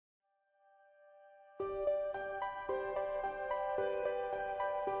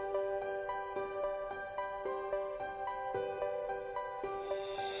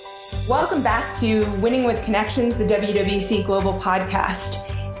Welcome back to Winning with Connections, the WWC Global Podcast.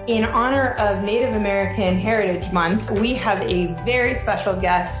 In honor of Native American Heritage Month, we have a very special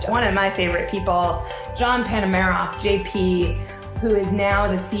guest, one of my favorite people, John Panamaroff, JP, who is now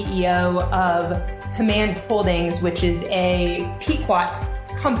the CEO of Command Holdings, which is a Pequot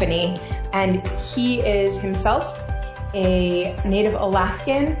company. And he is himself a Native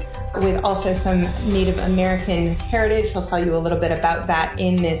Alaskan with also some Native American heritage. He'll tell you a little bit about that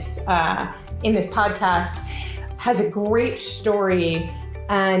in this podcast. Has a great story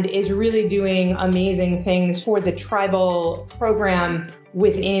and is really doing amazing things for the tribal program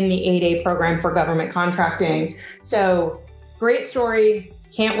within the 8A program for government contracting. So great story.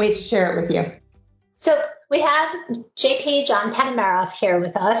 Can't wait to share it with you. So we have JP John Panamaroff here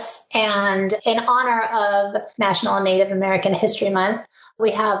with us, and in honor of National Native American History Month,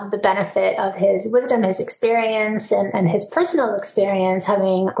 we have the benefit of his wisdom, his experience, and his personal experience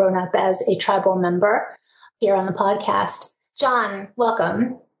having grown up as a tribal member here on the podcast. John,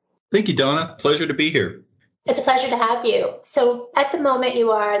 welcome. Thank you, Donna. Pleasure to be here. It's a pleasure to have you. So at the moment,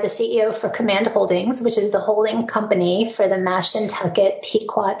 you are the CEO for Command Holdings, which is the holding company for the Mashantucket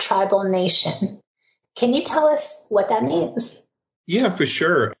Pequot Tribal Nation. Can you tell us what that means? Yeah, for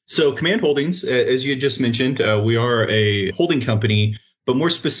sure. So Command Holdings, as you just mentioned, we are a holding company. But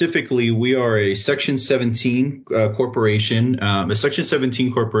more specifically, we are a Section 17 corporation. A Section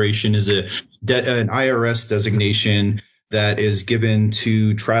 17 corporation is an IRS designation that is given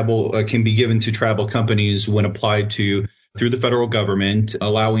to can be given to tribal companies when applied to through the federal government,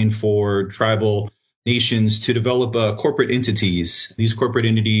 allowing for tribal nations to develop corporate entities. These corporate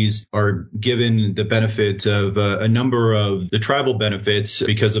entities are given the benefit of a number of the tribal benefits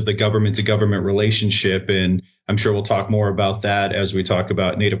because of the government to government relationship. And I'm sure we'll talk more about that as we talk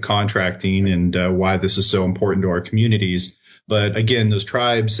about native contracting and why this is so important to our communities. But again, those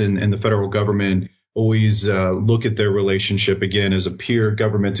tribes and the federal government always look at their relationship again as a peer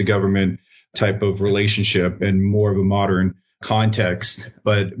government to government type of relationship and more of a modern context.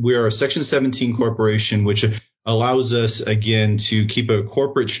 But we are a Section 17 corporation, which allows us, again, to keep a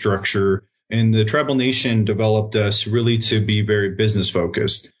corporate structure. And the tribal nation developed us really to be very business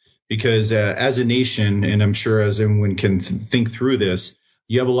focused because as a nation, and I'm sure as everyone can think through this,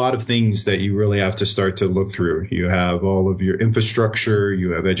 you have a lot of things that you really have to start to look through. You have all of your infrastructure,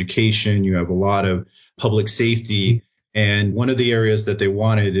 you have education, you have a lot of public safety. And one of the areas that they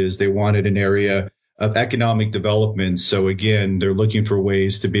wanted an area of economic development. So again, they're looking for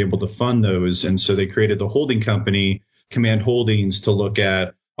ways to be able to fund those. And so they created the holding company, Command Holdings, to look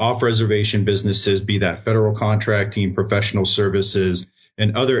at off-reservation businesses, be that federal contracting, professional services,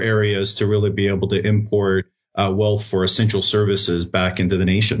 and other areas to really be able to import wealth for essential services back into the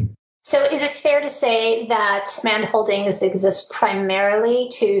nation. So is it fair to say that Command Holdings exists primarily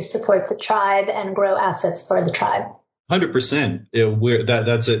to support the tribe and grow assets for the tribe?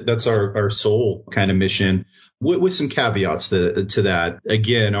 100%. That's our sole kind of mission with some caveats to that.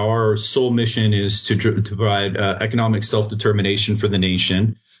 Again, our sole mission is to provide economic self-determination for the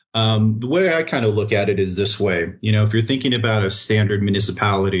nation. The way I kind of look at it is this way. If you're thinking about a standard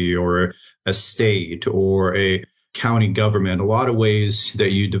municipality or a state or a county government, a lot of ways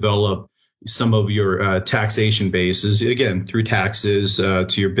that you develop some of your taxation bases, again, through taxes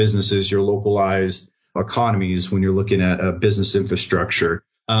to your businesses, your localized economies when you're looking at business infrastructure.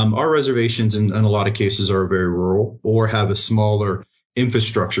 Our reservations in a lot of cases are very rural or have a smaller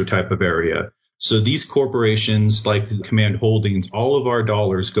infrastructure type of area. So these corporations like the Command Holdings, all of our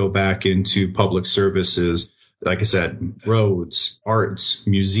dollars go back into public services. Like I said, roads, arts,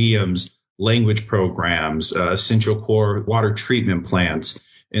 museums, language programs, essential core water treatment plants.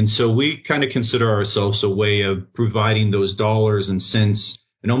 And so we kind of consider ourselves a way of providing those dollars and cents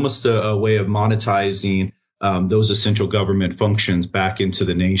and almost a way of monetizing those essential government functions back into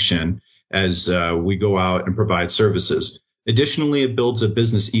the nation as we go out and provide services. Additionally, it builds a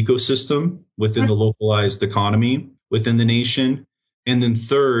business ecosystem within the localized economy within the nation. And then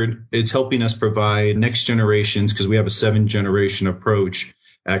third, it's helping us provide next generations, because we have a 7-generation approach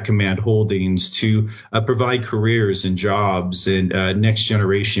at Command Holdings to provide careers and jobs and next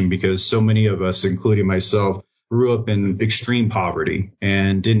generation, because so many of us, including myself, grew up in extreme poverty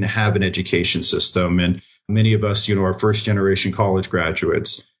and didn't have an education system. And many of us, are first generation college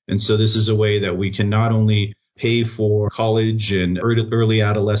graduates. And so this is a way that we can not only pay for college and early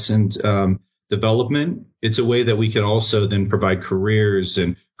adolescent development, it's a way that we can also then provide careers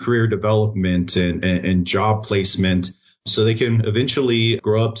and career development and job placement so they can eventually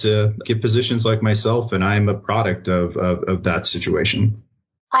grow up to get positions like myself. And I'm a product of that situation.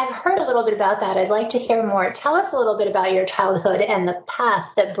 I've heard a little bit about that. I'd like to hear more. Tell us a little bit about your childhood and the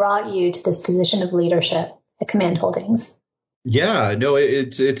path that brought you to this position of leadership at Command Holdings. Yeah, no,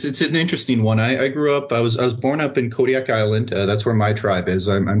 it's an interesting one. I grew up. I was born up in Kodiak Island. That's where my tribe is.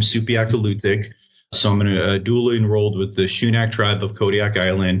 I'm Supiaq-Alutiiq, so I'm dually enrolled with the Shunak tribe of Kodiak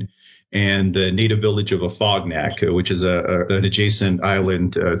Island and the native village of Afognak, which is an adjacent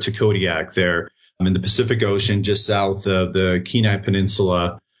island to Kodiak there. I'm in the Pacific Ocean, just south of the Kenai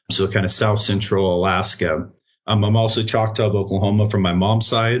Peninsula, so kind of south central Alaska. I'm also Choctaw of Oklahoma from my mom's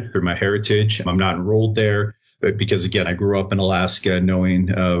side, or my heritage. I'm not enrolled there, but because, again, I grew up in Alaska knowing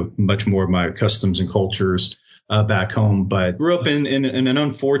much more of my customs and cultures back home. But grew up in an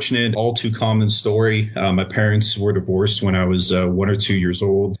unfortunate, all too common story. My parents were divorced when I was 1 or 2 years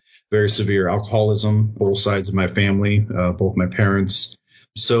old. Very severe alcoholism, both sides of my family, both my parents.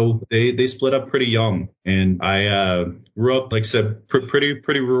 So they split up pretty young, and I grew up, like I said,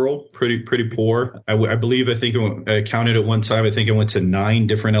 pretty rural, pretty poor. I think I counted at one time. I think I went to 9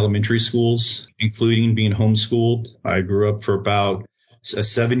 different elementary schools, including being homeschooled. I grew up for about a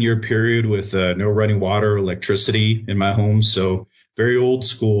 7-year period with no running water or electricity in my home. So very old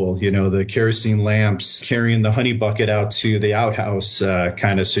school, the kerosene lamps, carrying the honey bucket out to the outhouse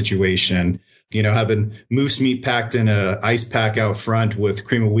kind of situation. Having moose meat packed in a ice pack out front with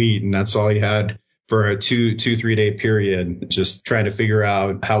cream of wheat, and that's all you had for a 3 day period, just trying to figure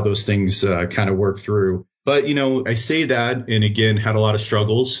out how those things kind of work through. But, I say that, and again, had a lot of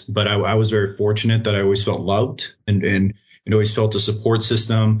struggles, but I was very fortunate that I always felt loved and always felt a support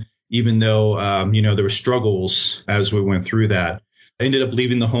system, even though, there were struggles as we went through that. I ended up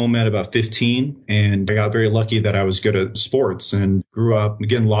leaving the home at about 15, and I got very lucky that I was good at sports and grew up,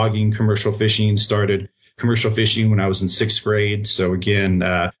 again, logging, commercial fishing, started commercial fishing when I was in 6th grade. So again,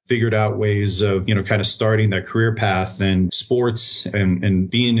 figured out ways of, kind of starting that career path, and sports and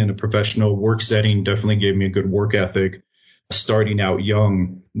being in a professional work setting definitely gave me a good work ethic starting out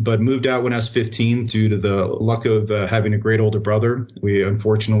young, but moved out when I was 15 due to the luck of having a great older brother. We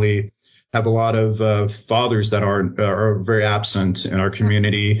unfortunately have a lot of fathers that are very absent in our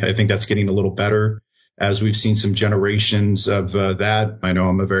community. I think that's getting a little better as we've seen some generations of that. I know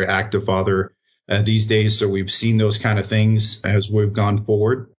I'm a very active father these days, so we've seen those kind of things as we've gone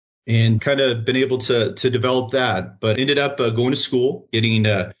forward and kind of been able to develop that. But ended up going to school, getting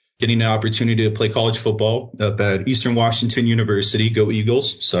an opportunity to play college football up at Eastern Washington University. Go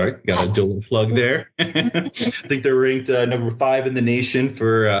Eagles. Sorry, got a little plug there. I think they're ranked number 5 in the nation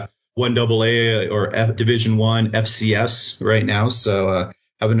for 1AA or Division I FCS right now. So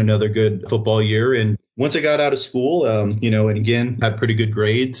having another good football year. And once I got out of school, and again, had pretty good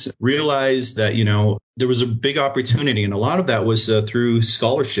grades, realized that, there was a big opportunity. And a lot of that was through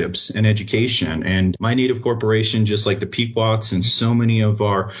scholarships and education. And my native corporation, just like the Pequots and so many of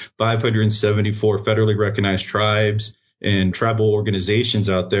our 574 federally recognized tribes and tribal organizations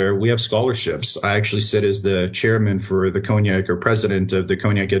out there, we have scholarships. I actually sit as the chairman for the Cognac, or president of the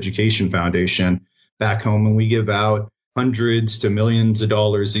Cognac Education Foundation back home, and we give out hundreds to millions of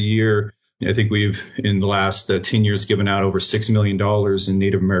dollars a year. I think we've, in the last 10 years, given out over $6 million in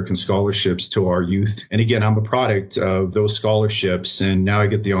Native American scholarships to our youth. And again, I'm a product of those scholarships, and now I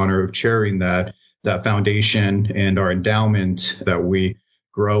get the honor of chairing that foundation and our endowment that we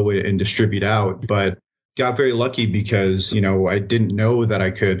grow and distribute out. But got very lucky because, I didn't know that I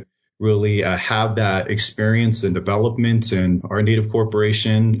could really have that experience and development, and our native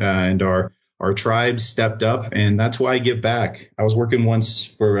corporation and our tribes stepped up, and that's why I give back. I was working once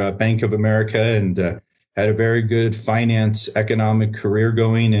for Bank of America and had a very good finance economic career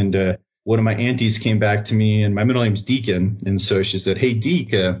going, and one of my aunties came back to me, and my middle name's Deacon, and so she said, "Hey,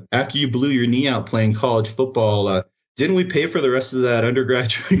 Deke, after you blew your knee out playing college football, didn't we pay for the rest of that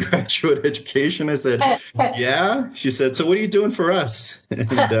undergraduate and graduate education?" I said, "Yeah." She said, "So what are you doing for us?"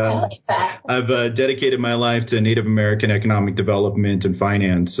 And I've dedicated my life to Native American economic development and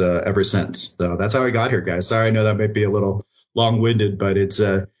finance ever since. So that's how I got here, guys. Sorry, I know that might be a little long-winded, but it's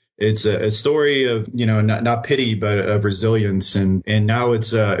a story of, not pity, but of resilience. And now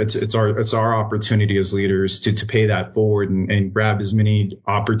it's our opportunity as leaders to pay that forward and grab as many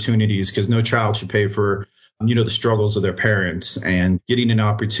opportunities, because no child should pay for the struggles of their parents, and getting an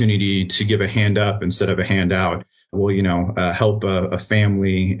opportunity to give a hand up instead of a handout will, help a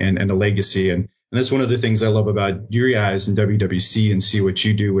family and a legacy. And that's one of the things I love about you guys and WWC, and see what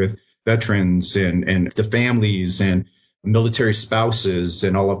you do with veterans and the families and military spouses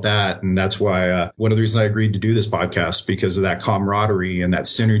and all of that. And that's why one of the reasons I agreed to do this podcast, because of that camaraderie and that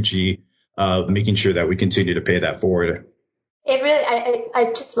synergy of making sure that we continue to pay that forward. It really,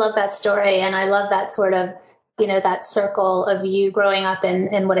 I just love that story, and I love that sort of that circle of you growing up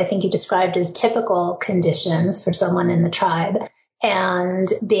in what I think you described as typical conditions for someone in the tribe,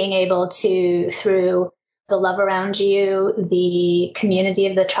 and being able to, through the love around you, the community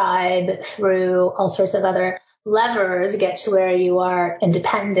of the tribe, through all sorts of other levers, get to where you are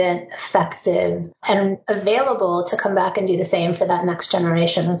independent, effective, and available to come back and do the same for that next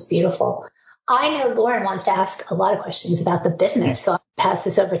generation. That's beautiful. I know Lauren wants to ask a lot of questions about the business, so I'll pass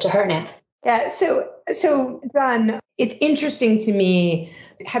this over to her now. Yeah, so John, it's interesting to me,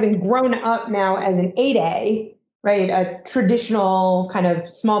 having grown up now as an 8A, right, a traditional kind of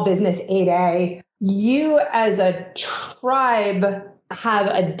small business 8A, you as a tribe have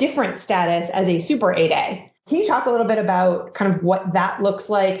a different status as a super 8A. Can you talk a little bit about kind of what that looks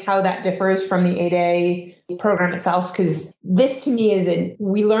like, how that differs from the 8A program itself? Because this to me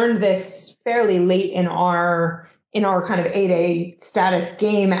we learned this fairly late in our kind of 8A status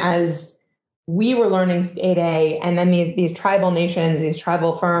game, as we were learning 8A, and then these tribal nations, these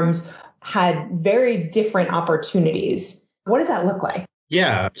tribal firms had very different opportunities. What does that look like?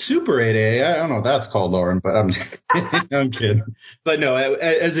 Yeah, Super 8A. I don't know what that's called, Lauren, but I'm just I'm kidding. But no,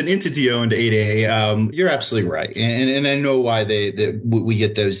 as an entity-owned 8A, you're absolutely right, and I know why we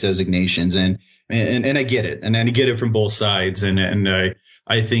get those designations, and I get it, and I get it from both sides, and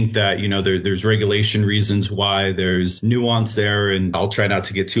I think that there's regulation reasons why, there's nuance there, and I'll try not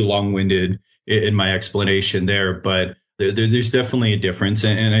to get too long-winded in my explanation there, but there's definitely a difference,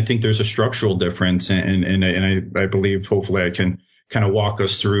 and I think there's a structural difference, and I believe hopefully I can kind of walk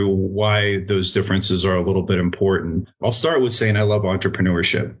us through why those differences are a little bit important. I'll start with saying I love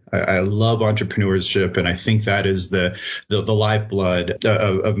entrepreneurship. I love entrepreneurship, and I think that is the lifeblood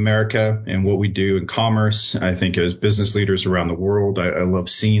of America and what we do in commerce. I think as business leaders around the world, I love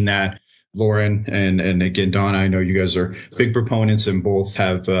seeing that. Lauren and again, Donna, I know you guys are big proponents and both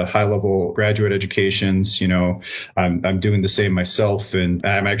have high level graduate educations. I'm doing the same myself, and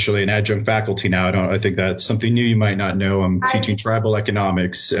I'm actually an adjunct faculty now. I think that's something new you might not know. I'm teaching tribal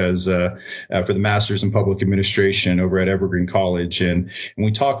economics as for the master's in public administration over at Evergreen College. And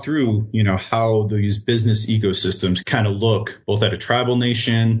we talk through, how these business ecosystems kind of look both at a tribal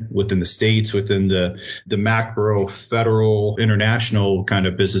nation, within the states, within the macro, federal, international kind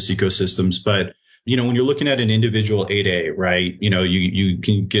of business ecosystem. But, when you're looking at an individual 8A, right, you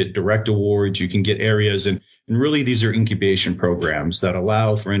can get direct awards, you can get areas, and really these are incubation programs that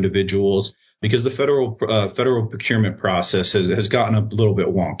allow for individuals, because the federal procurement process has gotten a little bit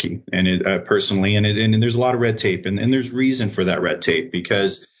wonky, and personally, and there's a lot of red tape, and there's reason for that red tape,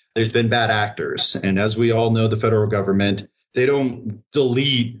 because there's been bad actors. And as we all know, the federal government, they don't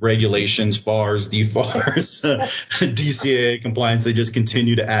delete regulations, FARs, DFARs, DCAA compliance. They just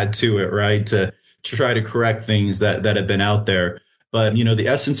continue to add to it, right, to try to correct things that have been out there. But, the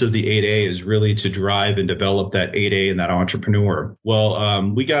essence of the 8A is really to drive and develop that 8A and that entrepreneur.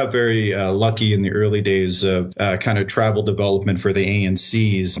 Well, we got very lucky in the early days of kind of tribal development for the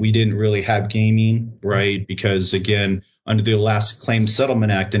ANCs. We didn't really have gaming, right, because, again, under the Alaska Claims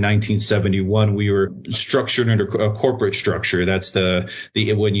Settlement Act in 1971, we were structured under a corporate structure. That's the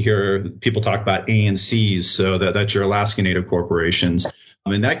when you hear people talk about ANCs, so that's your Alaska Native corporations.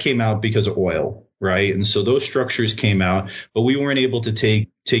 And that came out because of oil, right? And so those structures came out, but we weren't able to take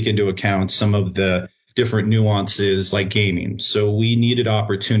into account some of the different nuances like gaming. So we needed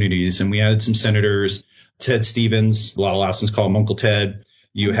opportunities, and we added some senators, Ted Stevens, a lot of Alaskans call him Uncle Ted.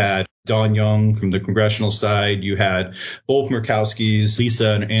 You had Don Young from the congressional side. You had both Murkowski's,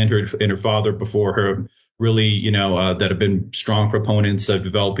 Lisa and her father before her, really, that have been strong proponents of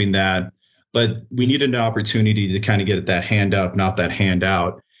developing that. But we needed an opportunity to kind of get that hand up, not that hand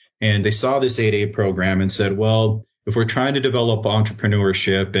out. And they saw this 8A program and said, well, if we're trying to develop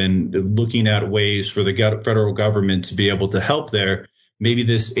entrepreneurship and looking at ways for the federal government to be able to help there, maybe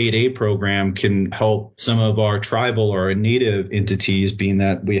this 8A program can help some of our tribal or our native entities, being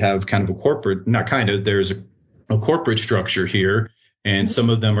that we have kind of a corporate, not kind of, there's a corporate structure here, and some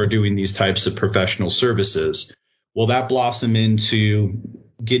of them are doing these types of professional services. Well, that blossomed into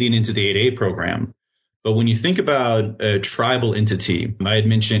getting into the 8A program. But when you think about a tribal entity, I had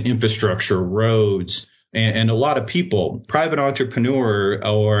mentioned infrastructure, roads, and a lot of people, private entrepreneur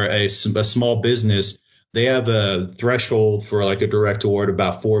or a small business, they have a threshold for like a direct award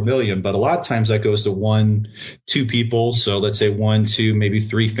about $4 million, but a lot of times that goes to 1, 2 people. So let's say 1, 2, maybe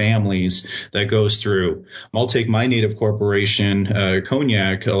 3 families that goes through. I'll take my native corporation,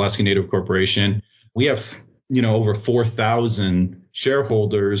 Cognac, Alaska Native Corporation. We have, over 4,000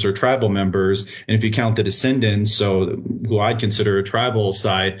 shareholders or tribal members. And if you count the descendants, so who I'd consider a tribal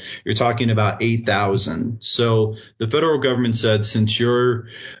side, you're talking about 8,000. So the federal government said, since you're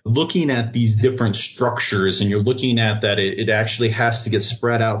looking at these different structures and you're looking at that it actually has to get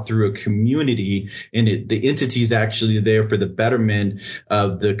spread out through a community, and the entity is actually there for the betterment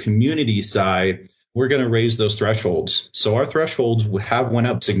of the community side, we're going to raise those thresholds. So our thresholds have went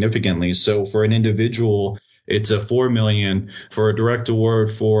up significantly. So for an individual, it's a $4 million. For a direct award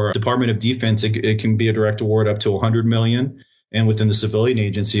for Department of Defense, it can be a direct award up to $100 million. And within the civilian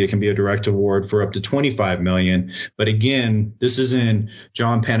agency, it can be a direct award for up to $25 million. But again, this isn't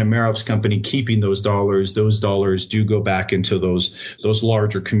John Panamarov's company keeping those dollars. Those dollars do go back into those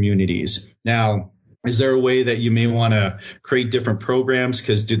larger communities. Now, is there a way that you may want to create different programs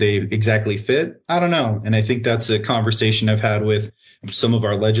because do they exactly fit? I don't know. And I think that's a conversation I've had with some of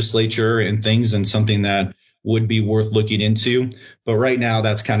our legislature and things, and something that would be worth looking into. But right now,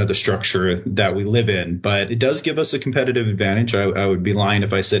 that's kind of the structure that we live in. But it does give us a competitive advantage. I would be lying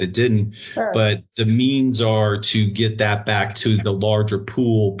if I said it didn't. Sure. But the means are to get that back to the larger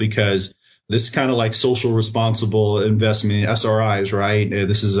pool, because this is kind of like social responsible investment, SRIs, right?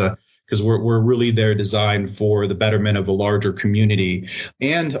 This is because we're really there designed for the betterment of a larger community.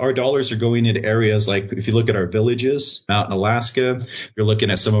 And our dollars are going into areas like, if you look at our villages out in Alaska, you're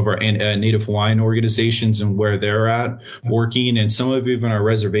looking at some of our Native Hawaiian organizations and where they're at working, and some of even our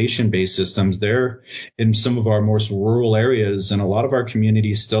reservation-based systems. They're in some of our most rural areas, and a lot of our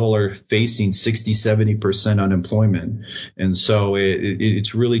communities still are facing 60, 70% unemployment. And so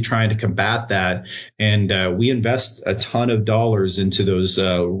it's really trying to combat that. And we invest a ton of dollars into those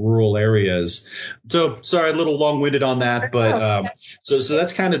rural areas. So sorry, a little long-winded on that, but so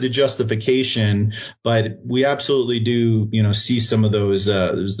that's kind of the justification. But we absolutely do, see some of those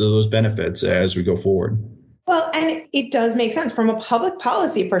benefits as we go forward. Well, and it does make sense from a public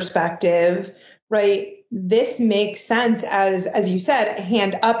policy perspective, right? This makes sense as you said, a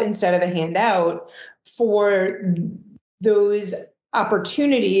hand up instead of a hand out for those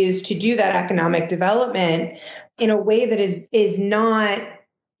opportunities to do that economic development in a way that is not,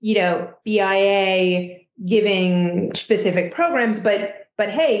 BIA giving specific programs, but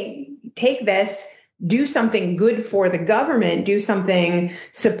hey, take this, do something good for the government, do something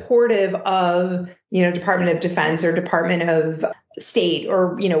supportive of, Department of Defense or Department of State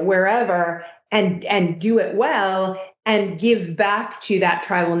or, wherever, and do it well and give back to that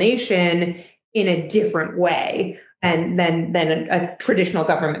tribal nation in a different way and than a traditional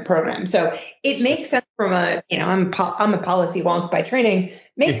government program. So it makes sense from I'm a policy wonk by training,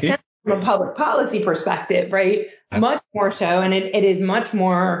 makes sense from a public policy perspective, right? Much more so. And it is much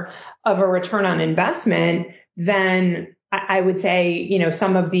more of a return on investment than I would say,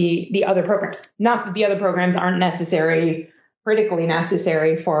 some of the other programs. Not that the other programs aren't critically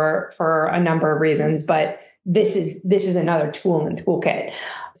necessary for a number of reasons, but this is another tool in the toolkit.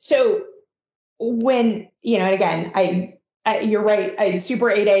 So when, again, you're right. Super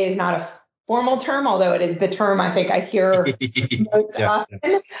 8A is not a formal term, although it is the term I think I hear most often.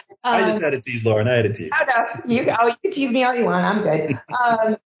 Yeah. I just had to tease, Lauren. I had to tease. Oh, no, you can tease me all you want. I'm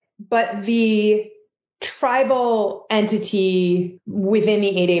good. But the tribal entity within the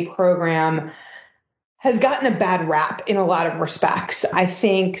 8A program has gotten a bad rap in a lot of respects. I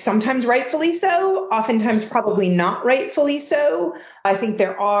think sometimes rightfully so, oftentimes probably not rightfully so. I think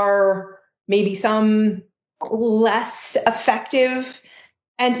there are maybe some less effective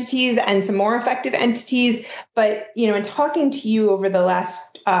entities and some more effective entities. But, in talking to you over the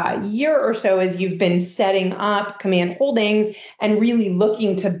last year or so, as you've been setting up Command Holdings and really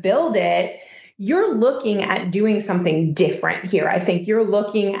looking to build it, you're looking at doing something different here. I think you're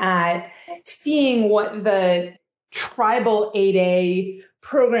looking at seeing what the tribal 8A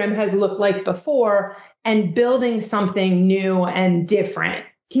program has looked like before and building something new and different.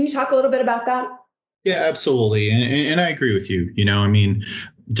 Can you talk a little bit about that? Yeah, absolutely. And I agree with you.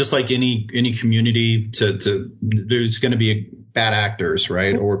 Just like any community, there's going to be bad actors,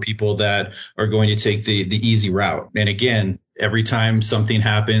 right? Or people that are going to take the easy route. And again, every time something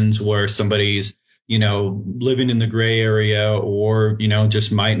happens where somebody's, living in the gray area or,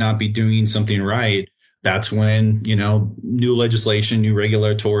 just might not be doing something right, that's when, new legislation, new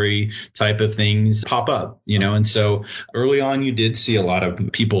regulatory type of things pop up, and so early on, you did see a lot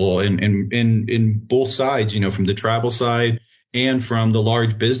of people in both sides, from the tribal side and from the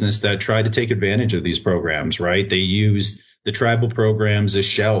large business that tried to take advantage of these programs, right? They used the tribal programs as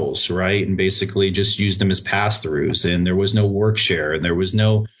shells, right? And basically just used them as pass-throughs, and there was no work share and there was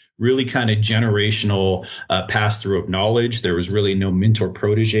no really kind of generational pass through of knowledge. There was really no mentor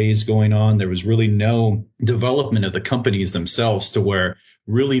proteges going on. There was really no development of the companies themselves to where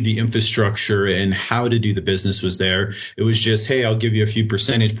really the infrastructure and how to do the business was there. It was just, hey, I'll give you a few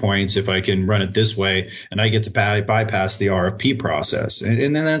percentage points if I can run it this way, and I get to bypass the RFP process.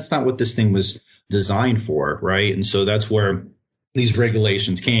 And then that's not what this thing was designed for, right? And so that's where these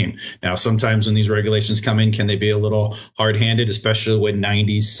regulations came. Now, sometimes when these regulations come in, can they be a little hard-handed, especially when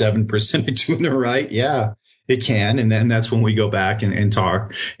 97% are doing it right? Yeah, it can. And then that's when we go back and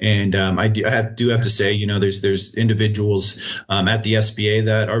talk. And I do have to say, you know, there's individuals at the SBA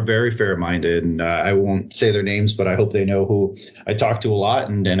that are very fair-minded. And I won't say their names, but I hope they know who I talk to a lot.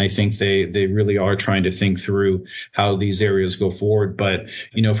 And I think they really are trying to think through how these areas go forward. But,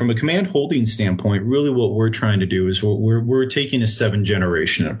 you know, from a command holding standpoint, really what we're trying to do is we're taking a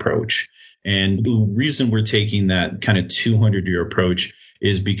 7-generation approach. And the reason we're taking that kind of 200-year approach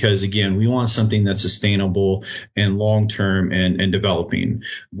is because, again, we want something that's sustainable and long-term and developing.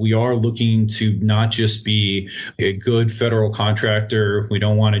 We are looking to not just be a good federal contractor. We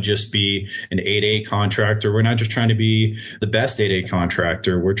don't want to just be an 8A contractor. We're not just trying to be the best 8A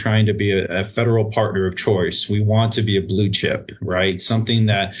contractor. We're trying to be a federal partner of choice. We want to be a blue chip, right? Something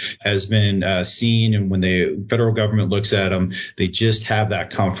that has been seen, and when the federal government looks at them, they just have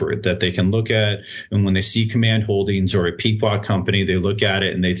that comfort that they can look at. And when they see Command Holdings or a Pequot company, they look at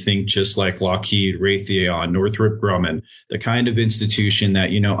it and they think just like Lockheed, Raytheon, Northrop Grumman, the kind of institution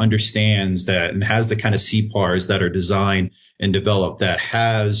that, you know, understands that and has the kind of CPARs that are designed and developed, that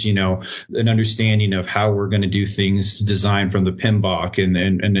has, you know, an understanding of how we're going to do things designed from the PMBOK and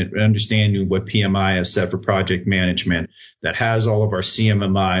an understanding what PMI has set for project management, that has all of our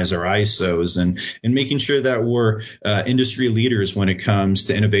CMMIs, our ISOs, and making sure that we're industry leaders when it comes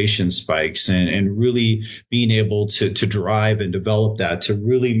to innovation spikes and really being able to drive and develop that, to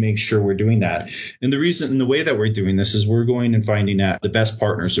really make sure we're doing that. And the way that we're doing this is we're going and finding the best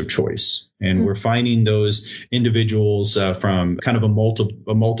partners of choice. And we're finding those individuals from kind of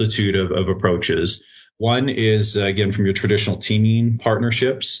a multitude of approaches. One is, again, from your traditional teaming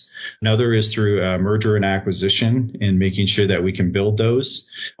partnerships. Another is through merger and acquisition and making sure that we can build those.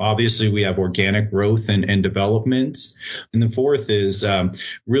 Obviously, we have organic growth and development. And the fourth is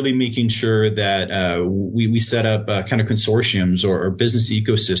really making sure that we set up kind of consortiums or business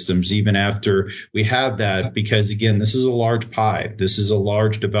ecosystems even after we have that, because, again, this is a large pie. This is a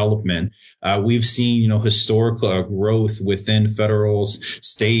large development. We've seen, you know, historical growth within federal,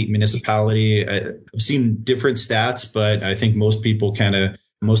 state, municipality. I've seen different stats, but I think most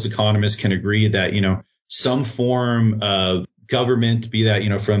economists can agree that, you know, some form of government, be that, you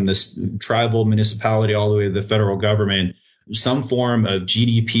know, from this tribal municipality all the way to the federal government, some form of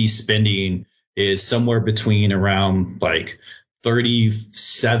GDP spending is somewhere between around like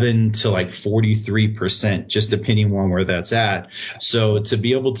 37 to like 43%, just depending on where that's at. So to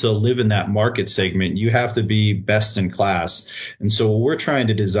be able to live in that market segment, you have to be best in class. And so what we're trying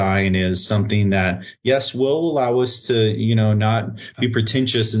to design is something that, yes, will allow us to, you know, not be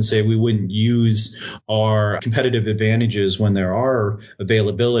pretentious and say we wouldn't use our competitive advantages when there are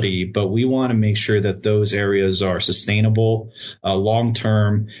availability, but we want to make sure that those areas are sustainable, long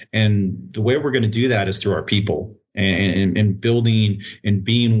term. And the way we're going to do that is through our people. And building and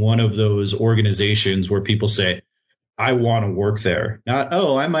being one of those organizations where people say, I want to work there. Not,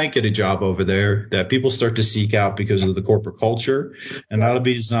 oh, I might get a job over there, that people start to seek out because of the corporate culture. And that'll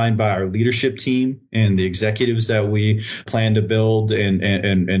be designed by our leadership team and the executives that we plan to build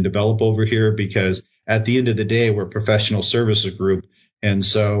and develop over here, because at the end of the day, we're a professional services group. And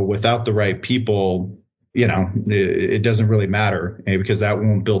so without the right people, you know, it doesn't really matter, because that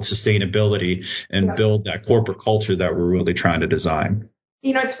won't build sustainability and build that corporate culture that we're really trying to design.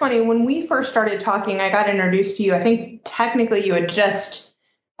 You know, it's funny, when we first started talking, I got introduced to you. I think technically you had just,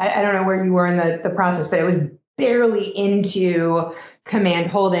 I don't know where you were in the process, but it was barely into Command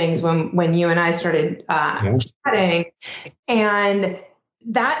Holdings when you and I started chatting. And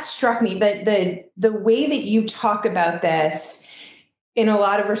that struck me, that the way that you talk about this in a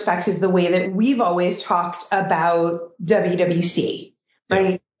lot of respects is the way that we've always talked about WWC,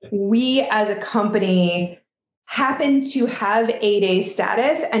 right? We as a company happen to have 8A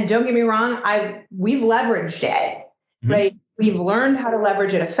status, and don't get me wrong, we've leveraged it, right? We've learned how to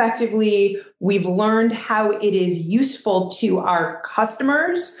leverage it effectively. We've learned how it is useful to our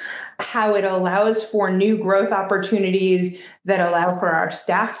customers, how it allows for new growth opportunities that allow for our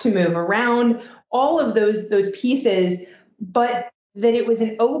staff to move around, all of those pieces, but that it was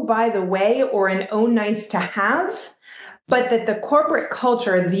an oh, by the way, or an oh, nice to have, but that the corporate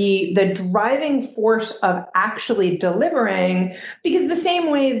culture, the driving force of actually delivering, because the same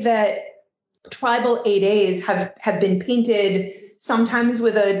way that tribal 8As have been painted sometimes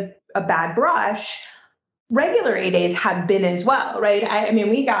with a bad brush, regular 8As have been as well, right? I mean,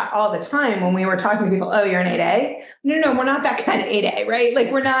 we got all the time when we were talking to people, oh, you're an 8A? No, we're not that kind of 8A, right?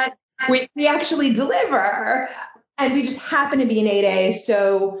 Like we actually deliver, and we just happen to be an 8A.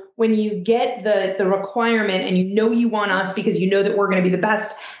 So when you get the requirement and you know you want us because you know that we're going to be the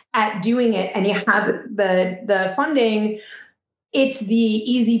best at doing it, and you have the funding, it's the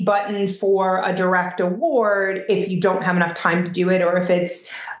easy button for a direct award if you don't have enough time to do it, or if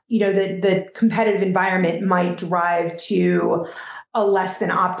it's, the competitive environment might drive to a less than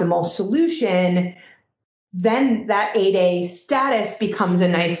optimal solution, then that 8A status becomes a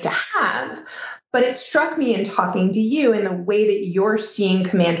nice to have. But it struck me in talking to you in the way that you're seeing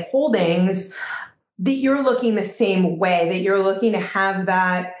Command Holdings, that you're looking the same way, that you're looking to have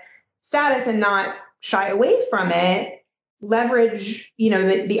that status and not shy away from it, leverage,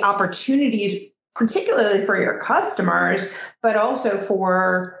 the opportunities, particularly for your customers, but also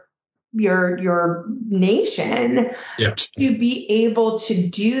for your nation, to be able to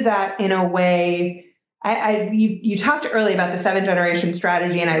do that in a way. You talked earlier about the 7th-generation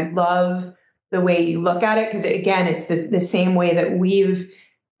strategy, and I love the way you look at it, because again, it's the same way that we've,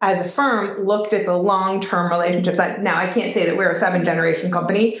 as a firm, looked at the long-term relationships. Now, I can't say that we're a 7th-generation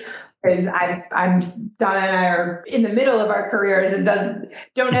company, because I'm Donna and I are in the middle of our careers and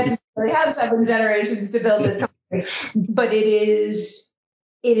don't necessarily have 7 generations to build this company, but it is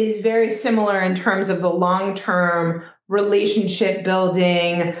very similar in terms of the long-term relationship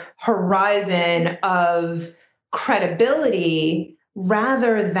building horizon of credibility,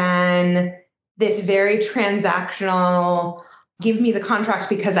 rather than this very transactional, give me the contract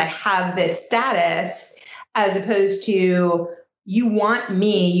because I have this status, as opposed to, you want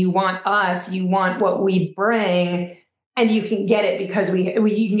me, you want us, you want what we bring, and you can get it because you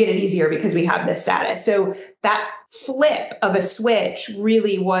can get it easier because we have this status. So that flip of a switch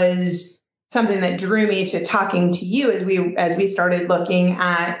really was something that drew me to talking to you as we started looking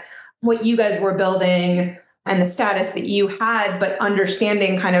at what you guys were building and the status that you had, but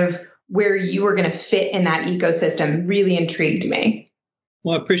understanding kind of where you were going to fit in that ecosystem really intrigued me.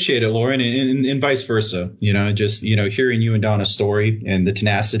 Well, I appreciate it, Lauren, and vice versa. Just hearing you and Donna's story and the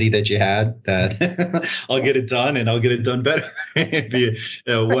tenacity that you had, that I'll get it done and I'll get it done better. If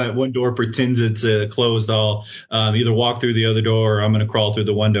one door pretends it's closed, I'll either walk through the other door, or I'm going to crawl through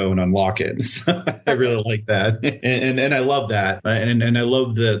the window and unlock it. So I really like that, and I love that, and I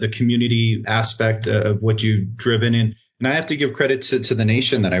love the community aspect of what you've driven in. And I have to give credit to the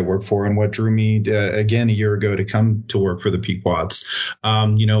nation that I work for, and what drew me again a year ago to come to work for the Pequots.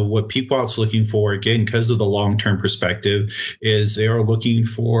 What Pequot's looking for, again, because of the long-term perspective, is they are looking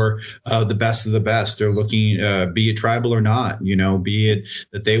for the best of the best. They're looking, be it tribal or not, be it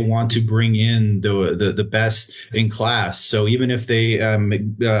that they want to bring in the best in class. So even if they,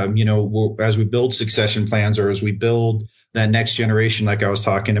 as we build succession plans, or as we build that next generation, like I was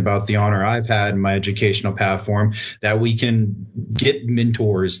talking about, the honor I've had in my educational platform, that we can get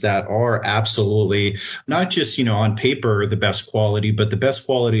mentors that are absolutely not just, on paper, the best quality, but the best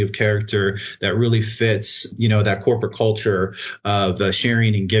quality of character that really fits, that corporate culture of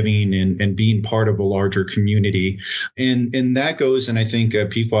sharing and giving and being part of a larger community. And that goes, and I think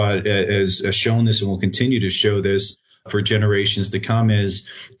Pequot has shown this and will continue to show this for generations to come, is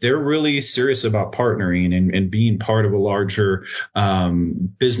they're really serious about partnering and being part of a larger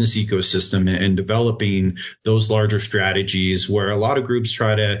business ecosystem and developing those larger strategies, where a lot of groups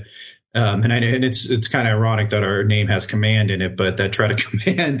try to and it's kind of ironic that our name has command in it, but that try to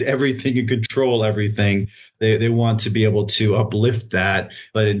command everything and control everything. They want to be able to uplift that,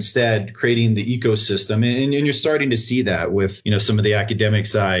 but instead creating the ecosystem. And you're starting to see that with, some of the academic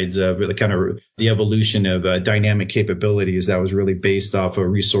sides of the kind of the evolution of dynamic capabilities that was really based off of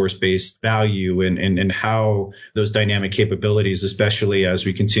resource-based value and how those dynamic capabilities, especially as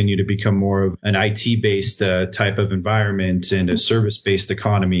we continue to become more of an IT-based type of environment and a service-based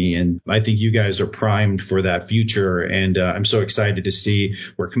economy. And I think you guys are primed for that future. And I'm so excited to see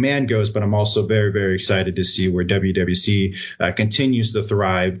where Command goes, but I'm also very, very excited to see where WWC continues to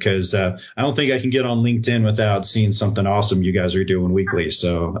thrive, because I don't think I can get on LinkedIn without seeing something awesome you guys are doing weekly.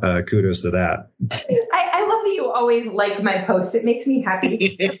 So kudos to that. I love that you always like my posts. It makes me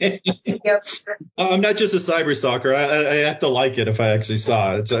happy. I'm not just a cyber stalker. I have to like it if I actually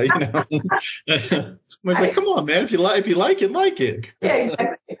saw it. So, I was like, come on, man. If you like it, like it. Yeah,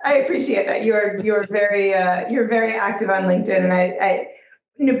 exactly. I appreciate that. You're very active on LinkedIn, and I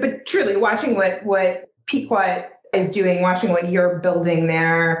but truly watching what Pequot is doing, watching what you're building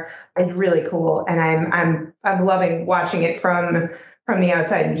there is really cool. And I'm loving watching it from the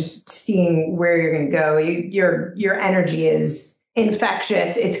outside and just seeing where you're going to go. Your energy is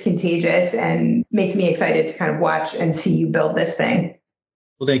infectious, it's contagious, and makes me excited to kind of watch and see you build this thing.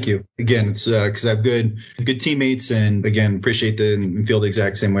 Well, thank you. Again, it's because I have good teammates, and again, appreciate and feel the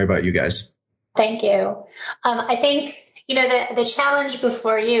exact same way about you guys. Thank you. I think, the challenge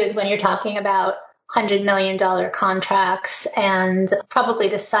before you is when you're talking about $100 million contracts and probably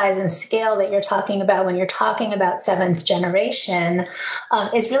the size and scale that you're talking about when you're talking about seventh generation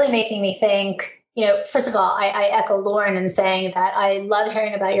is really making me think, first of all, I echo Lauren in saying that I love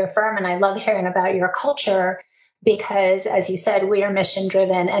hearing about your firm and I love hearing about your culture because, as you said, we are mission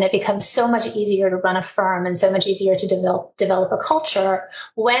driven and it becomes so much easier to run a firm and so much easier to develop a culture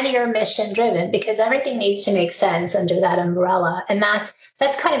when you're mission driven because everything needs to make sense under that umbrella. And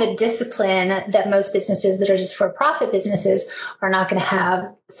that's kind of a discipline that most businesses that are just for-profit businesses are not going to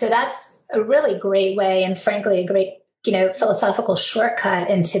have. So that's a really great way and frankly, a great philosophical shortcut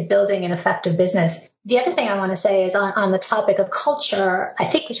into building an effective business. The other thing I want to say is on the topic of culture, I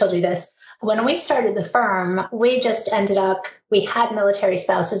think we told you this. When we started the firm, we had military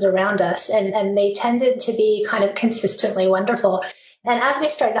spouses around us and they tended to be kind of consistently wonderful. And as we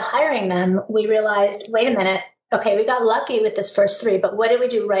started hiring them, we realized, wait a minute, okay, we got lucky with this first 3, but what did we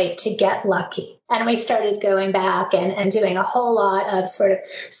do right to get lucky? And we started going back and doing a whole lot of sort of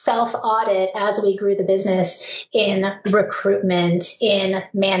self-audit as we grew the business in recruitment, in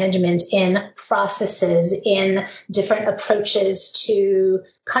management, in processes, in different approaches to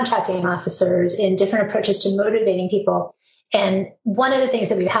contracting officers, in different approaches to motivating people. And one of the things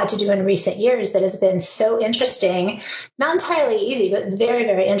that we've had to do in recent years that has been so interesting, not entirely easy, but very,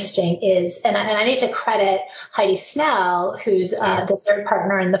 very interesting is, and I need to credit Heidi Snell, who's the third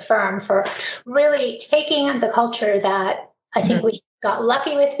partner in the firm, for really taking the culture that I think we got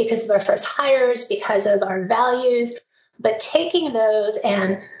lucky with because of our first hires, because of our values, but taking those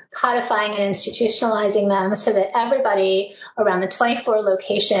and codifying and institutionalizing them so that everybody around the 24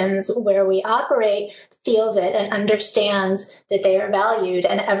 locations where we operate feels it and understands that they are valued,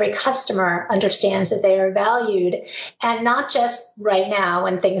 and every customer understands that they are valued, and not just right now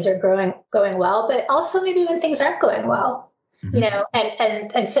when things are going well, but also maybe when things aren't going well.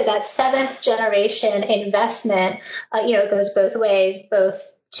 And so that seventh generation investment, it goes both ways, both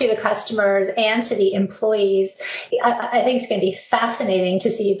to the customers and to the employees. I think it's going to be fascinating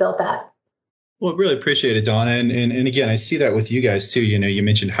to see you build that. Well, really appreciate it, Donna. And again, I see that with you guys too. You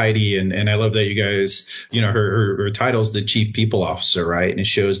mentioned Heidi and I love that you guys, her title is the Chief People Officer, right? And it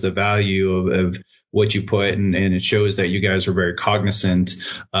shows the value of what you put and it shows that you guys are very cognizant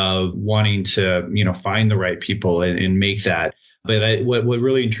of wanting to, find the right people and make that. But what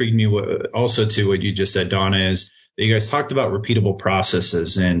really intrigued me also to what you just said, Donna, is that you guys talked about repeatable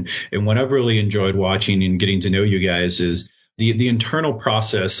processes. And what I've really enjoyed watching and getting to know you guys is the internal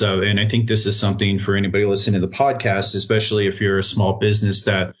process of, and I think this is something for anybody listening to the podcast, especially if you're a small business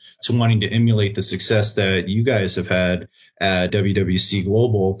that's wanting to emulate the success that you guys have had at WWC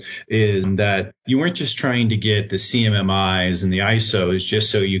Global, is that you weren't just trying to get the CMMIs and the ISOs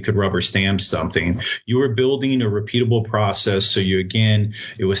just so you could rubber stamp something. You were building a repeatable process. So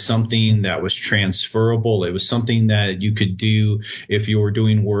it was something that was transferable. It was something that you could do if you were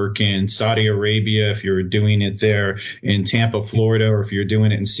doing work in Saudi Arabia, if you were doing it there in Tampa, Florida, or if you're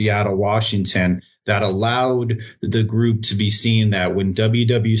doing it in Seattle, Washington. That allowed the group to be seen that when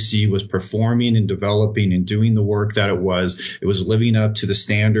WWC was performing and developing and doing the work that it was living up to the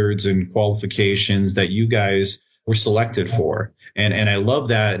standards and qualifications that you guys were selected for. And I love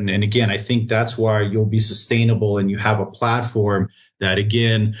that. And again, I think that's why you'll be sustainable and you have a platform that,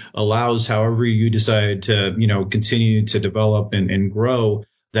 again, allows however you decide to, continue to develop and grow,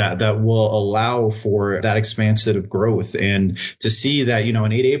 that will allow for that expansive growth. And to see that, an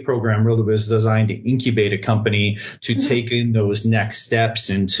 8A program really was designed to incubate a company to take in those next steps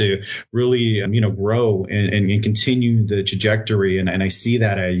and to really, grow and continue the trajectory. And I see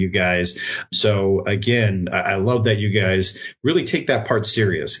that at you guys. So again, I love that you guys really take that part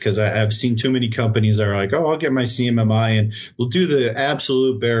serious, because I've seen too many companies that are like, oh, I'll get my CMMI and we'll do the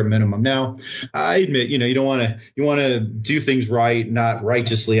absolute bare minimum. Now, I admit, you want to do things right, not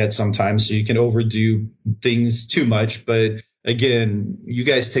righteous at sometimes, so you can overdo things too much. But again, you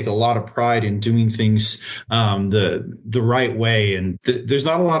guys take a lot of pride in doing things the right way, and there's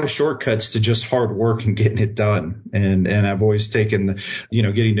not a lot of shortcuts to just hard work and getting it done. And I've always taken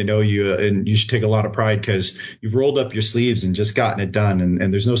getting to know you, and you should take a lot of pride because you've rolled up your sleeves and just gotten it done,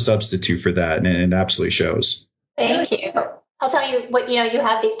 and there's no substitute for that, and it absolutely shows. Thank you. I'll tell you what, you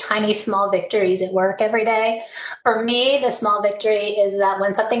have these tiny small victories at work every day. For me, the small victory is that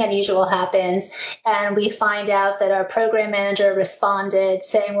when something unusual happens and we find out that our program manager responded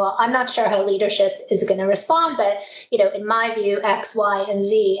saying, well, I'm not sure how leadership is going to respond, but, in my view, X, Y, and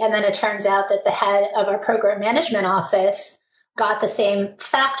Z. And then it turns out that the head of our program management office got the same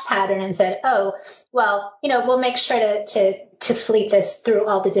fact pattern and said, oh, well, we'll make sure to fleet this through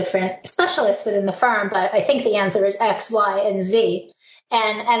all the different specialists within the firm. But I think the answer is X, Y, and Z.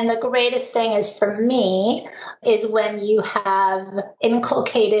 And the greatest thing is for me is when you have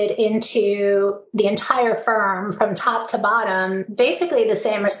inculcated into the entire firm from top to bottom, basically the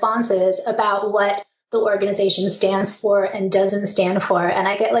same responses about what the organization stands for and doesn't stand for. And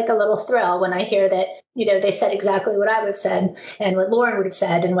I get like a little thrill when I hear that, they said exactly what I would have said and what Lauren would have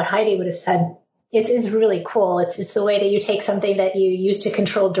said and what Heidi would have said. It is really cool. It's the way that you take something that you used to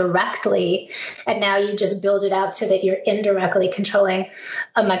control directly, and now you just build it out so that you're indirectly controlling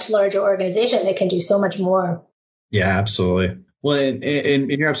a much larger organization that can do so much more. Yeah, absolutely. Well, and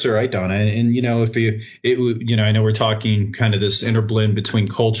you're absolutely right, Donna. And if I know we're talking kind of this interblend between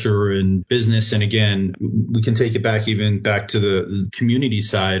culture and business. And again, we can take it even back to the community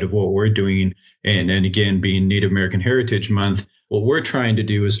side of what we're doing. And again, being Native American Heritage Month, what we're trying to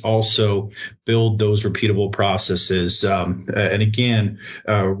do is also build those repeatable processes. And again,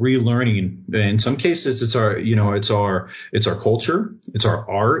 relearning. In some cases, it's our culture, it's our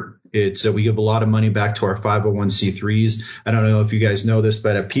art. We give a lot of money back to our 501c3s. I don't know if you guys know this,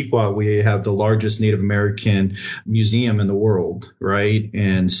 but at Pequot, we have the largest Native American museum in the world, right?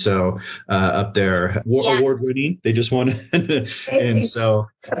 And so up there, award winning, they just won. And so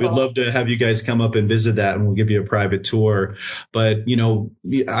we'd love to have you guys come up and visit that, and we'll give you a private tour. But,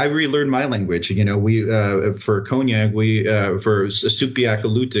 I relearned my language. We for Cognac, for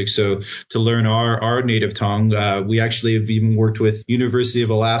Supiaq-Alutiiq, so to learn our native tongue, we actually have even worked with University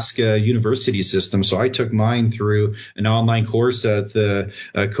of Alaska university system. So I took mine through an online course at the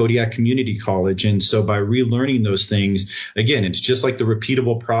Kodiak Community College. And so by relearning those things, again, it's just like the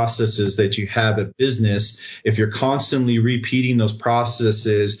repeatable processes that you have at business. If you're constantly repeating those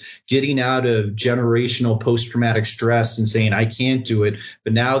processes, getting out of generational post-traumatic stress and saying, I can't do it,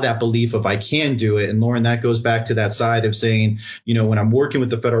 but now that belief of I can do it. And Lauren, that goes back to that side of saying, when I'm working with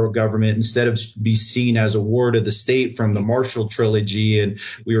the federal government, instead of be seen as a ward of the state from the Marshall Trilogy, and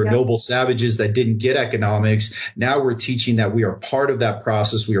we were noble savages that didn't get economics. Now we're teaching that we are part of that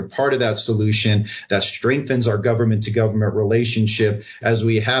process. We are part of that solution that strengthens our government to government relationship. As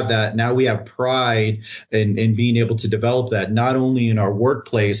we have that, now we have pride in being able to develop that not only in our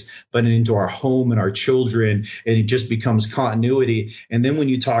workplace, but into our home and our children. And it just becomes continuity. And then when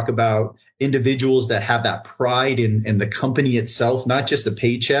you talk about individuals that have that pride in the company itself, not just a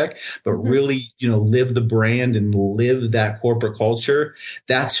paycheck, but really, live the brand and live that corporate culture.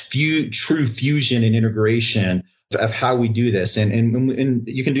 That's true fusion and integration of how we do this. And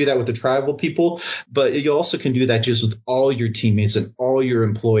you can do that with the tribal people, but you also can do that just with all your teammates and all your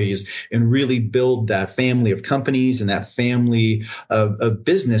employees and really build that family of companies and that family of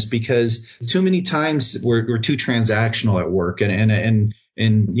business, because too many times we're too transactional at work. And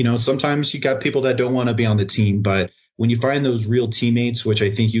sometimes you got people that don't want to be on the team, but when you find those real teammates, which I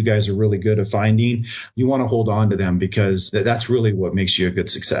think you guys are really good at finding, you want to hold on to them, because that's really what makes you a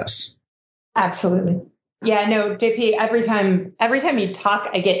good success. Absolutely. Yeah, no, JP, every time you talk,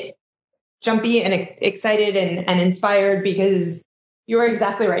 I get jumpy and excited and inspired, because you're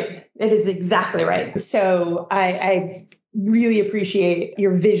exactly right. It is exactly right. So I really appreciate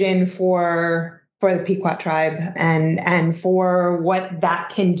your vision for the Pequot tribe and for what that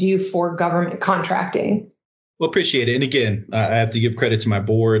can do for government contracting. Well, appreciate it. And again, I have to give credit to my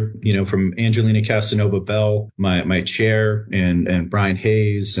board, from Angelina Casanova Bell, my chair, and Brian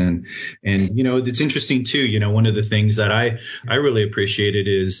Hayes. And it's interesting too, one of the things that I really appreciated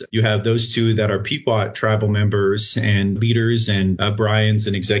is you have those two that are Pequot tribal members and leaders, and Brian's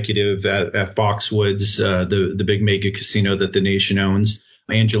an executive at Foxwoods, the big mega casino that the nation owns.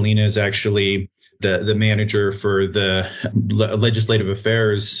 Angelina is actually the manager for the legislative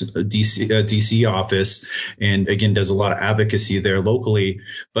affairs DC office, and again does a lot of advocacy there locally.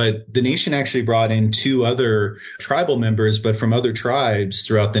 But the nation actually brought in two other tribal members, but from other tribes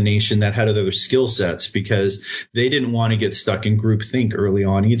throughout the nation that had other skill sets, because they didn't want to get stuck in groupthink early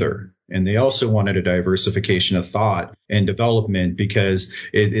on either. And they also wanted a diversification of thought and development, because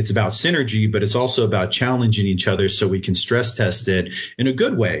it's about synergy, but it's also about challenging each other so we can stress test it in a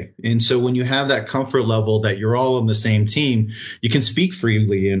good way. And so when you have that comfort level that you're all on the same team, you can speak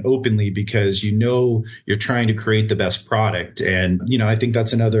freely and openly, because you're trying to create the best product. And, I think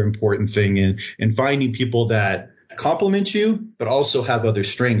that's another important thing in finding people that complement you, but also have other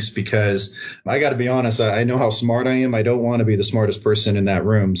strengths, because I got to be honest, I know how smart I am. I don't want to be the smartest person in that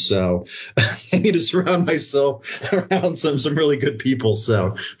room. So I need to surround myself around some really good people.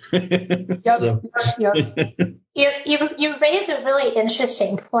 So, Yep. You raise a really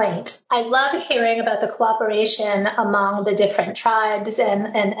interesting point. I love hearing about the cooperation among the different tribes.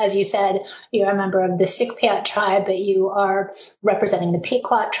 And as you said, you're a member of the Sikpiat tribe, but you are representing the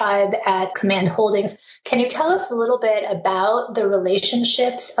Pequot tribe at Command Holdings. Can you tell us a little bit about the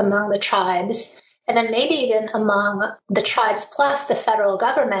relationships among the tribes, and then maybe even among the tribes plus the federal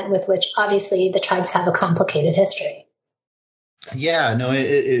government, with which obviously the tribes have a complicated history? Yeah, no,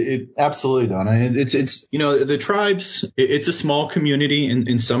 it absolutely, Donna. It's the tribes. It's a small community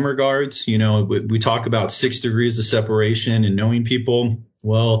in some regards. We talk about 6 degrees of separation and knowing people.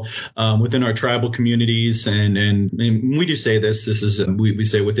 Well, within our tribal communities, and we do say this is, we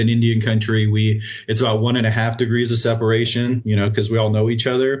say within Indian country, it's about 1.5 degrees of separation, because we all know each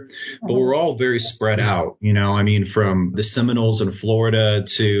other, but we're all very spread out, from the Seminoles in Florida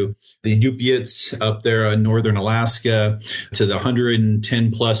to the Yup'ik up there in northern Alaska, to the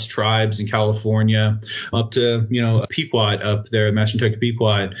 110 plus tribes in California, up to, Pequot up there, Mashantucket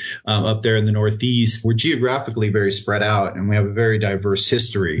Pequot, up there in the Northeast. We're geographically very spread out, and we have a very diverse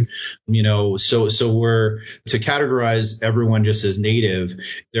history, so we're, to categorize everyone just as native,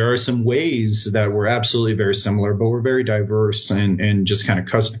 there are some ways that we're absolutely very similar, but we're very diverse and just kind of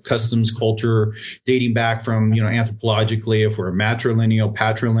customs, culture, dating back from, anthropologically, if we're matrilineal,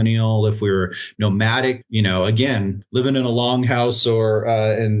 patrilineal, if we're nomadic, again, living in a longhouse or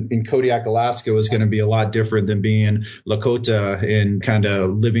in Kodiak, Alaska was going to be a lot different than being Lakota and kind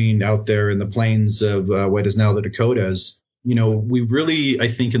of living out there in the plains of what is now the Dakotas. We've really, I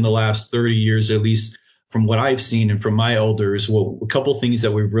think in the last 30 years, at least from what I've seen and from my elders, a couple things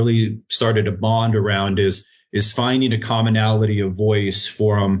that we've really started to bond around is finding a commonality of voice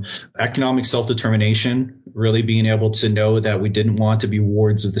from economic self-determination, really being able to know that we didn't want to be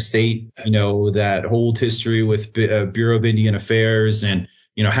wards of the state, that old history with Bureau of Indian Affairs and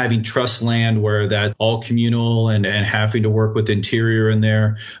having trust land where that all communal and having to work with Interior in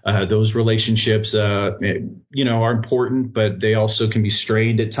there. Those relationships, are important, but they also can be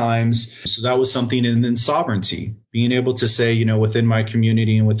strained at times. So that was something. And then sovereignty, being able to say, within my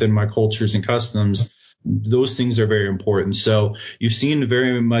community and within my cultures and customs, those things are very important. So you've seen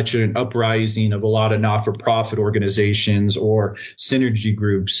very much an uprising of a lot of not-for-profit organizations or synergy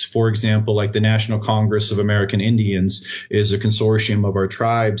groups. For example, like the National Congress of American Indians is a consortium of our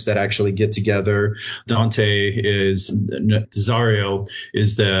tribes that actually get together. Desario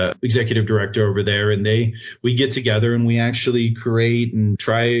is the executive director over there, and we get together and we actually create and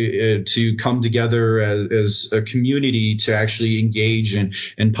try to come together as a community to actually engage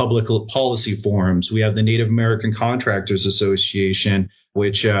in public policy forums. We have the Native American Contractors Association,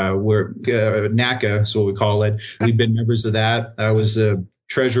 which we're NACA is what we call it. We've been members of that. I was the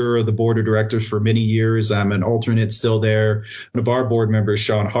treasurer of the board of directors for many years. I'm an alternate still there. One of our board members,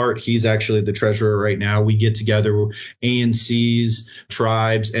 Sean Hart, he's actually the treasurer right now. We get together, ANCs,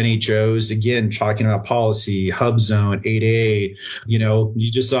 tribes, NHOs, again, talking about policy, Hub Zone, 8A.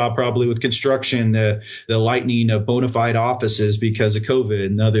 You just saw probably with construction, the lightening of bona fide offices because of COVID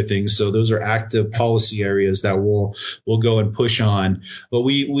and other things. So those are active policy areas that we'll go and push on. But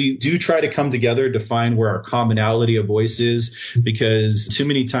we do try to come together to find where our commonality of voice is, because too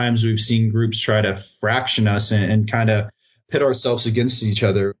many times we've seen groups try to fraction us and kind of pit ourselves against each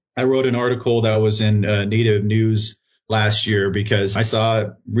other. I wrote an article that was in Native News last year because I saw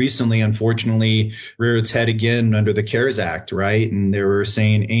it recently, unfortunately, rear its head again under the CARES Act, right? And they were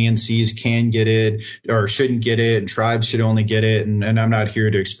saying ANCs can get it or shouldn't get it, and tribes should only get it. And I'm not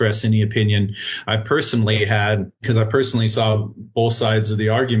here to express any opinion I personally had, because I personally saw both sides of the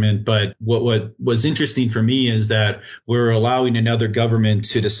argument. But what was interesting for me is that we're allowing another government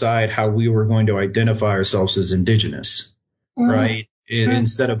to decide how we were going to identify ourselves as Indigenous, right?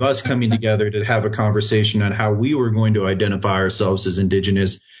 Instead of us coming together to have a conversation on how we were going to identify ourselves as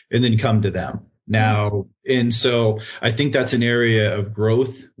Indigenous and then come to them now. And so I think that's an area of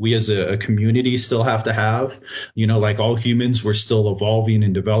growth we as a community still have to have. Like all humans, we're still evolving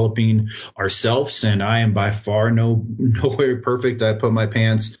and developing ourselves. And I am by far nowhere perfect. I put my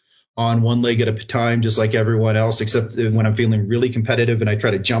pants on one leg at a time, just like everyone else, except when I'm feeling really competitive and I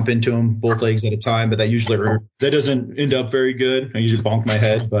try to jump into them both legs at a time. But that doesn't end up very good. I usually bonk my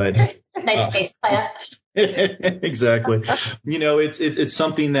head, but nice face plant. Exactly. It's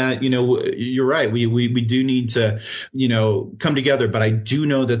something that, you're right. We do need to, come together, but I do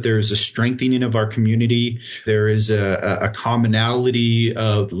know that there is a strengthening of our community. There is a commonality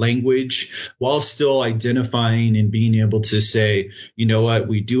of language while still identifying and being able to say, you know what,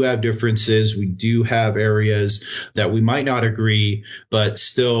 we do have differences. We do have areas that we might not agree, but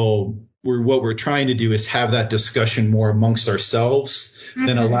still what we're trying to do is have that discussion more amongst ourselves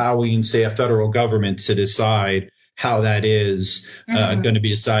than allowing, say, a federal government to decide how that is going to be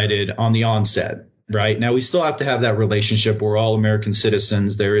decided on the onset. Right now, we still have to have that relationship. We're all American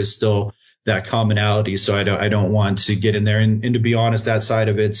citizens. There is still that commonality. So I don't want to get in there. And to be honest, that side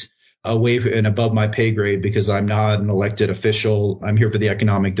of it's away and above my pay grade because I'm not an elected official. I'm here for the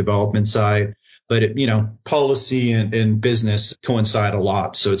economic development side. But, policy and business coincide a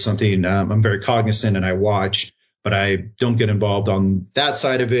lot. So it's something I'm very cognizant and I watch, but I don't get involved on that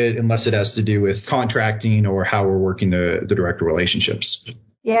side of it unless it has to do with contracting or how we're working the direct relationships.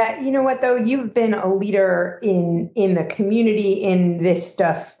 Yeah. You know what, though? You've been a leader in the community in this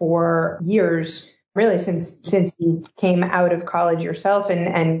stuff for years, really since you came out of college yourself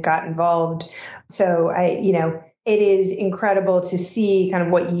and got involved. So it is incredible to see kind of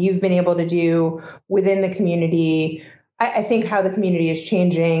what you've been able to do within the community. I think how the community is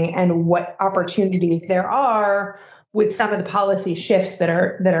changing and what opportunities there are with some of the policy shifts that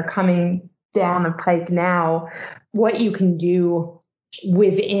are coming down the pike now, what you can do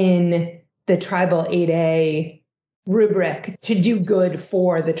within the tribal 8A rubric to do good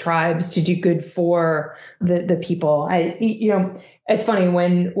for the tribes, to do good for the people. It's funny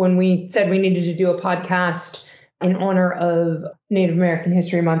when we said we needed to do a podcast in honor of Native American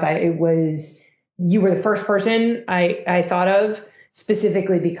History Month, you were the first person I thought of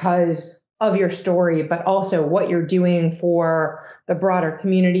specifically because of your story, but also what you're doing for the broader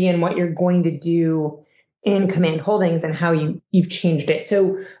community and what you're going to do in Command Holdings and how you've changed it.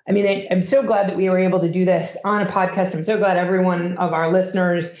 So, I'm so glad that we were able to do this on a podcast. I'm so glad every one of our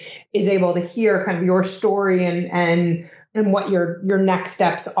listeners is able to hear kind of your story and what your next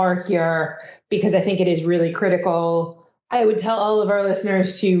steps are here, because I think it is really critical. I would tell all of our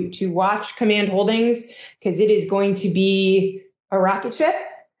listeners to watch Command Holdings because it is going to be a rocket ship.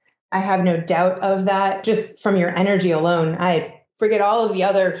 I have no doubt of that. Just from your energy alone, I forget all of the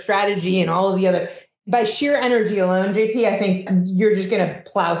other strategy and all of the other. By sheer energy alone, JP, I think you're just going to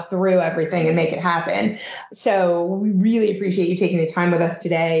plow through everything and make it happen. So we really appreciate you taking the time with us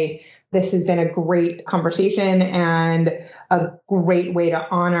today. This has been a great conversation and a great way to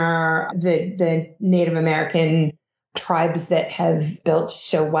honor the Native American tribes that have built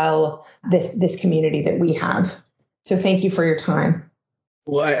so well this community that we have. So thank you for your time.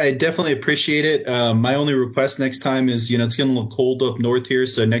 Well, I definitely appreciate it. My only request next time is, it's getting a little cold up north here.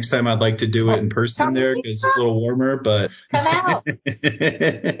 So next time I'd like to do it in person there because it's a little warmer, but come out.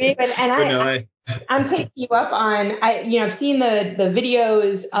 I'm taking you up on, I've seen the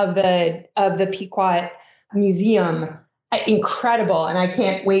videos of the Pequot Museum. Incredible. And I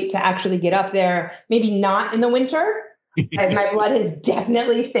can't wait to actually get up there. Maybe not in the winter. My blood has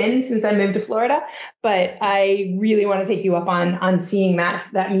definitely thinned since I moved to Florida, but I really want to take you up on seeing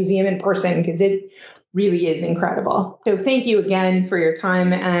that museum in person because it really is incredible. So thank you again for your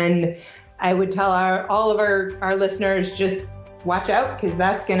time. And I would tell all of our listeners, just watch out because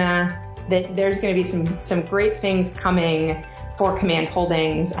there's going to be some great things coming for Command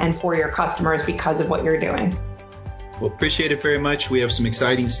Holdings and for your customers because of what you're doing. Well, appreciate it very much. We have some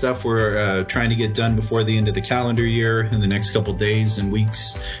exciting stuff we're trying to get done before the end of the calendar year in the next couple of days and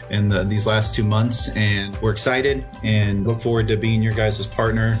weeks and these last 2 months. And we're excited and look forward to being your guys'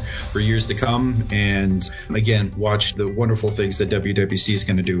 partner for years to come. And again, watch the wonderful things that WWC is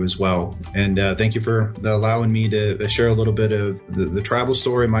going to do as well. And thank you for allowing me to share a little bit of the tribal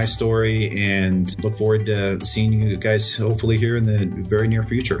story, my story, and look forward to seeing you guys hopefully here in the very near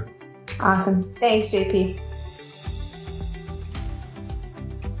future. Awesome. Thanks, JP.